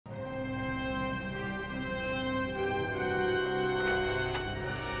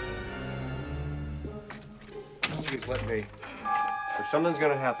please, let me. If something's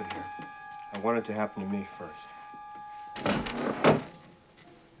gonna happen here, I want it to happen to me first.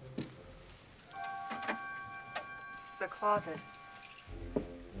 It's the closet.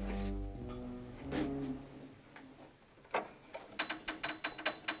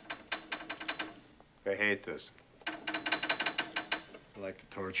 I hate this. I like to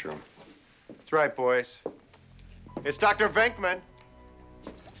torture him. That's right, boys. It's Dr. Venkman.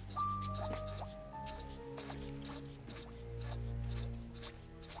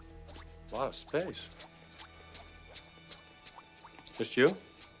 A lot of space. Just you?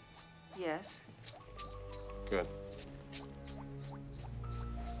 Yes. Good.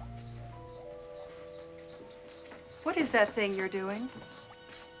 What is that thing you're doing?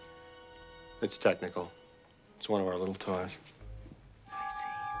 It's technical. It's one of our little toys. I see.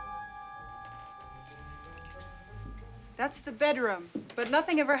 That's the bedroom, but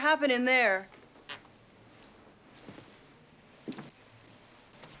nothing ever happened in there.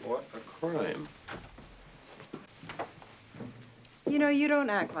 What a crime. You know, you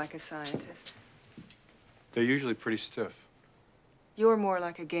don't act like a scientist. They're usually pretty stiff. You're more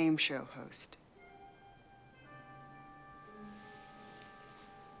like a game show host.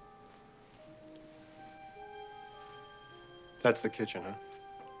 That's the kitchen, huh?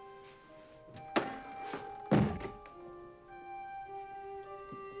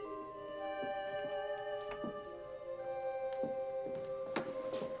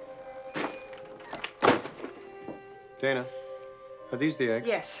 Dana, are these the eggs?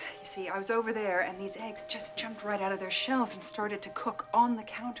 Yes. You see, I was over there, and these eggs just jumped right out of their shells and started to cook on the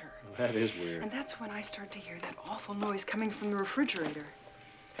counter. That is weird. And that's when I started to hear that awful noise coming from the refrigerator.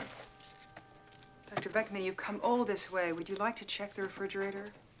 Dr. Beckman, you've come all this way. Would you like to check the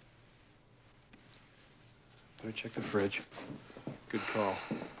refrigerator? Better check the fridge. Good call.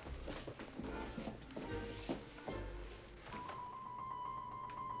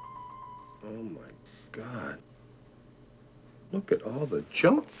 Oh, my God. Look at all the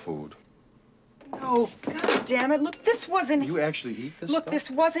junk food. No, God damn it. Look, this wasn't... You actually eat this Look, stuff?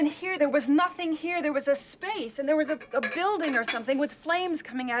 this wasn't here. There was nothing here. There was a space, and there was a building or something with flames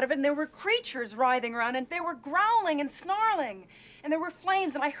coming out of it, and there were creatures writhing around, and they were growling and snarling, and there were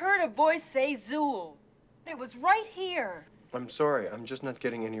flames, and I heard a voice say, Zool. It was right here. I'm sorry. I'm just not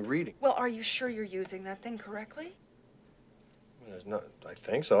getting any reading. Well, are you sure you're using that thing correctly? There's not... I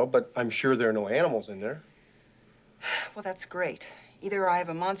think so, but I'm sure there are no animals in there. Well, that's great. Either I have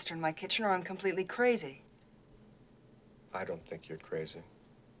a monster in my kitchen or I'm completely crazy. I don't think you're crazy.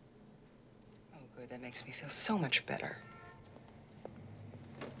 Oh, good. That makes me feel so much better.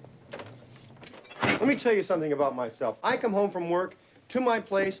 Let me tell you something about myself. I come home from work to my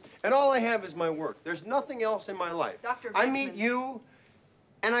place, and all I have is my work. There's nothing else in my life. Dr. I Beckman. meet you,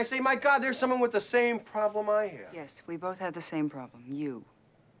 and I say, my God, there's someone with the same problem I have. Yes, we both had the same problem. You.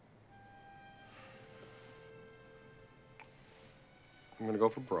 I'm gonna go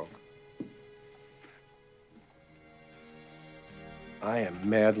for broke. I am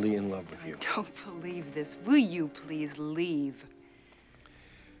madly in love with you. I don't believe this. Will you please leave?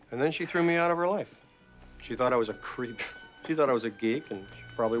 And then she threw me out of her life. She thought I was a creep. She thought I was a geek, and she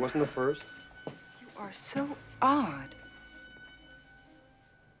probably wasn't the first. You are so odd.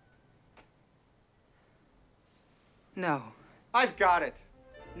 No. I've got it.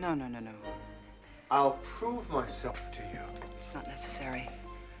 No, no, no, no. I'll prove myself to you. It's not necessary.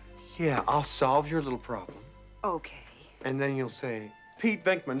 Yeah, I'll solve your little problem. Okay. And then you'll say, Pete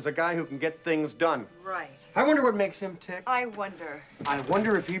Venkman's a guy who can get things done. Right. I wonder what makes him tick. I wonder. I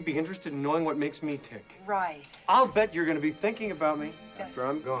wonder if he'd be interested in knowing what makes me tick. Right. I'll bet you're going to be thinking about me after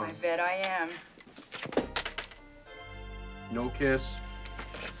I'm gone. I bet I am. No kiss.